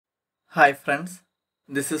Hi friends,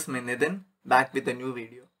 this is Nithin back with a new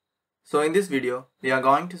video. So in this video, we are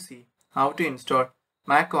going to see how to install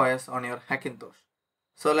macOS on your Hackintosh.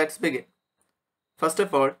 So let's begin. First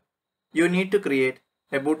of all, you need to create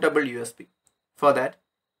a bootable USB. For that,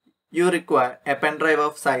 you require a pen drive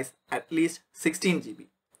of size at least 16 GB.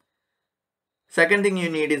 Second thing you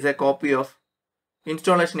need is a copy of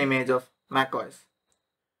installation image of macOS.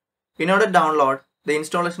 In order to download the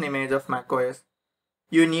installation image of macOS,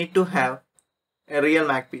 you need to have a real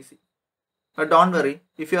Mac PC. But don't worry,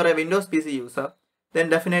 if you are a Windows PC user, then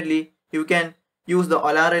definitely you can use the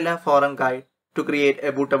Olarila forum guide to create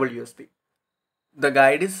a bootable USB. The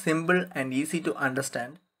guide is simple and easy to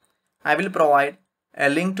understand. I will provide a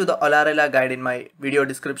link to the Olarila guide in my video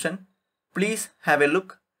description. Please have a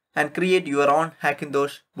look and create your own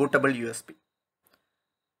Hackintosh bootable USB.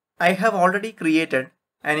 I have already created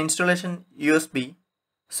an installation USB,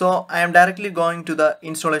 so I am directly going to the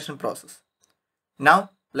installation process.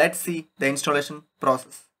 Now let's see the installation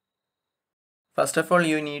process. First of all,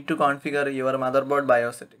 you need to configure your motherboard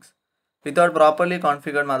BIOS settings. Without properly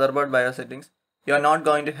configured motherboard BIOS settings, you are not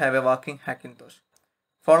going to have a working Hackintosh.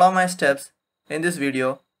 Follow my steps in this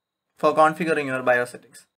video for configuring your BIOS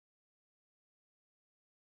settings.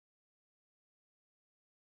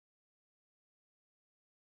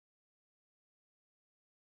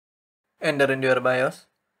 Enter into your BIOS,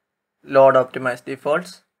 load optimized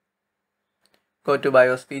defaults, go to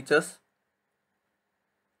BIOS features,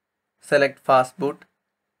 select fast boot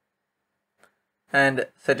and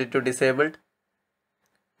set it to disabled,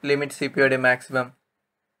 limit CPU maximum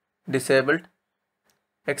disabled,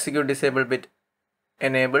 execute disable bit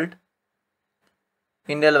enabled,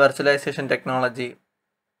 Intel virtualization technology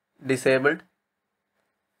disabled,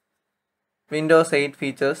 Windows 8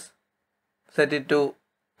 features set it to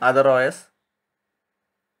other OS,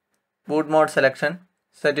 boot mode selection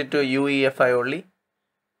set it to UEFI only,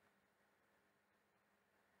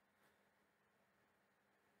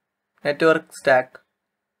 network stack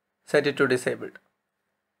set it to disabled.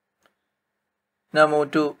 Now move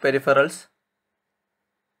to peripherals.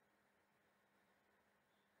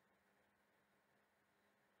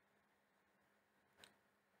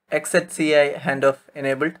 XHCI handoff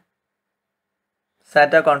enabled,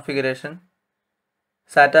 SATA configuration,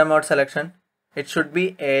 SATA mode selection, it should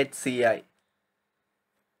be AHCI.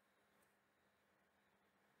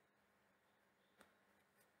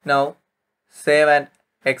 Now save and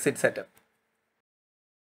exit setup.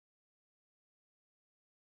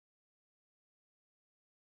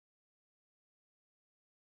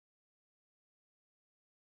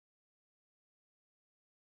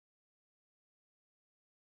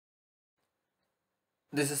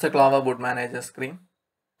 This is a Clover Boot Manager screen.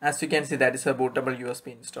 As you can see, that is a bootable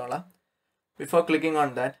USB installer. Before clicking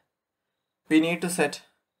on that, we need to set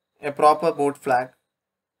a proper boot flag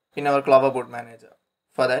in our Clover Boot Manager.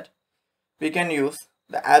 For that, we can use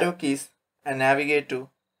the arrow keys and navigate to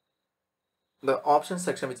the options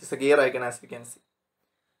section, which is the gear icon, as you can see.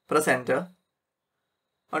 Press enter.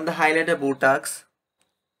 On the highlighted boot arcs,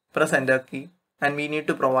 press enter key and we need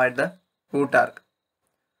to provide the boot arc.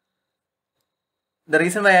 The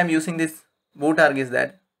reason why I am using this boot arc is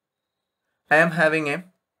that I am having a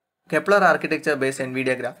Kepler architecture based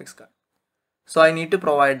NVIDIA graphics card. So I need to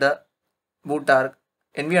provide the boot arc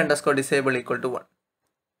NV_disable equal to 1.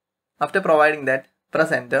 After providing that,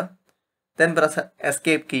 press enter, then press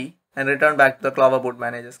escape key and return back to the Clover Boot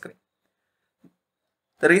Manager screen.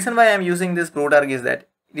 The reason why I am using this boot arc is that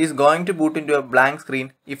it is going to boot into a blank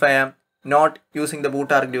screen if I am not using the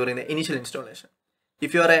boot arc during the initial installation.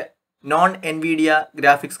 If you are a non-NVIDIA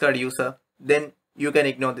graphics card user, then you can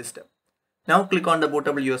ignore this step. Now click on the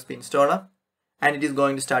bootable USB installer and it is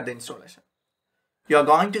going to start the installation. You are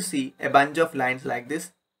going to see a bunch of lines like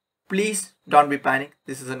this. Please don't be panicked,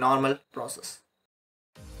 this is a normal process.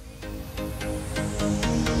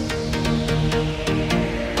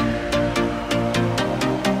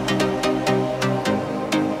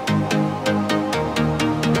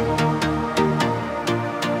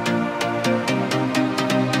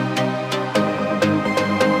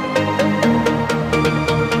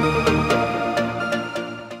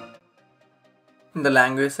 In the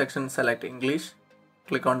language section, select English,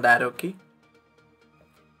 click on the arrow key.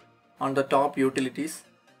 On the top, utilities,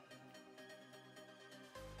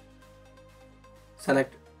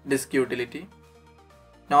 select disk utility.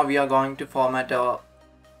 Now we are going to format the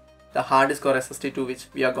hard disk or SSD to which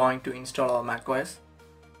we are going to install our macOS.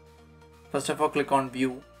 First of all, click on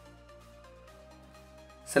view,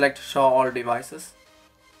 select show all devices,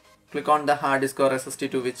 click on the hard disk or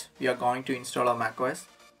SSD to which we are going to install our macOS,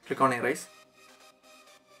 click on erase.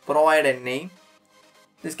 Provide a name,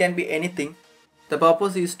 This can be anything. The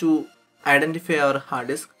purpose is to identify our hard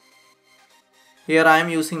disk. Here I am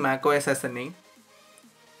using macOS as a name.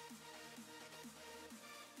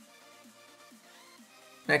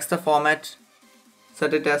 Next, the format,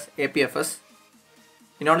 set it as APFS.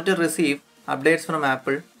 In order to receive updates from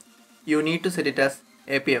Apple, you need to set it as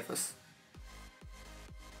APFS.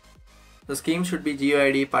 The scheme should be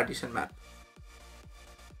GUID partition map.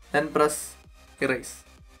 Then press erase.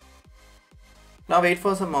 Now wait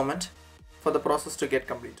for some moment for the process to get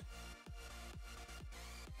complete.